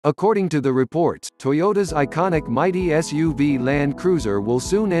According to the reports, Toyota's iconic mighty SUV Land Cruiser will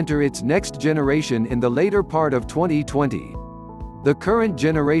soon enter its next generation in the later part of 2020. The current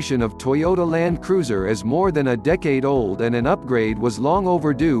generation of Toyota Land Cruiser is more than a decade old, and an upgrade was long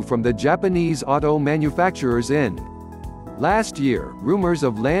overdue from the Japanese auto manufacturer's end. Last year, rumors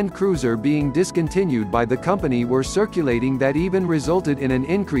of Land Cruiser being discontinued by the company were circulating that even resulted in an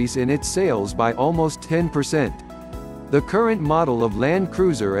increase in its sales by almost 10%. The current model of Land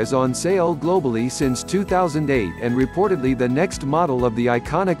Cruiser is on sale globally since 2008, and reportedly the next model of the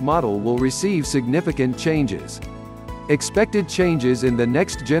iconic model will receive significant changes. Expected changes in the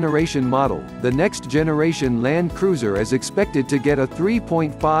next generation model. The next generation Land Cruiser is expected to get a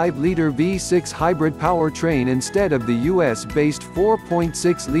 3.5-liter V6 hybrid powertrain instead of the US-based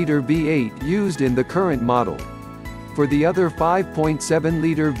 4.6-liter V8 used in the current model. For the other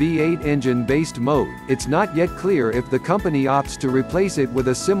 5.7-liter V8 engine-based mode, it's not yet clear if the company opts to replace it with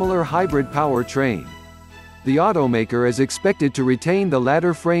a similar hybrid powertrain. The automaker is expected to retain the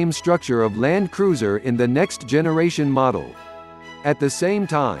ladder frame structure of Land Cruiser in the next generation model. At the same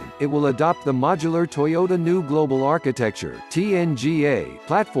time, it will adopt the modular Toyota New Global Architecture (TNGA)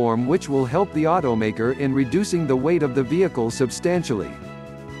 platform, which will help the automaker in reducing the weight of the vehicle substantially.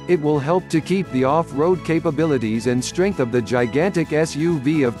 It will help to keep the off-road capabilities and strength of the gigantic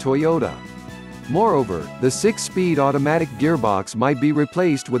SUV of Toyota. Moreover, the 6-speed automatic gearbox might be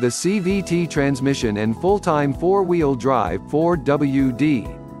replaced with a CVT transmission and full-time four-wheel drive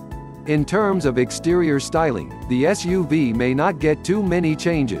 4WD. In terms of exterior styling, the SUV may not get too many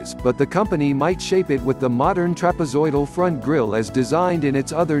changes, but the company might shape it with the modern trapezoidal front grille as designed in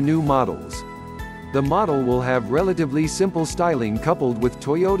its other new models. The model will have relatively simple styling coupled with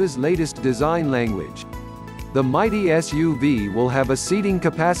Toyota's latest design language. The mighty SUV will have a seating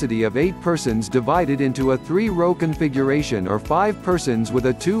capacity of 8 persons divided into a 3-row configuration or 5 persons with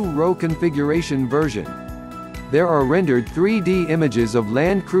a 2-row configuration version. There are rendered 3D images of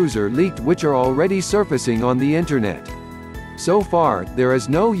Land Cruiser leaked which are already surfacing on the internet. So far, there is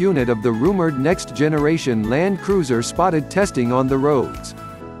no unit of the rumored next-generation Land Cruiser spotted testing on the roads.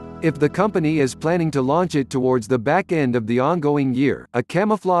 If the company is planning to launch it towards the back end of the ongoing year, a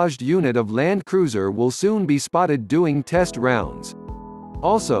camouflaged unit of Land Cruiser will soon be spotted doing test rounds.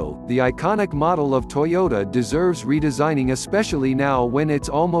 Also, the iconic model of Toyota deserves redesigning, especially now when it's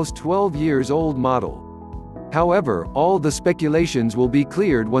almost 12 years old model. However, all the speculations will be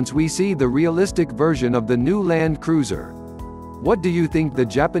cleared once we see the realistic version of the new Land Cruiser. What do you think the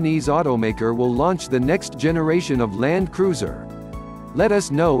Japanese automaker will launch the next generation of Land Cruiser? Let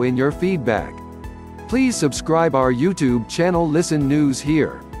us know in your feedback. Please subscribe our YouTube channel Listen News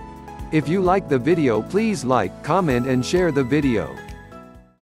Here. If you like the video, please like, comment and share the video.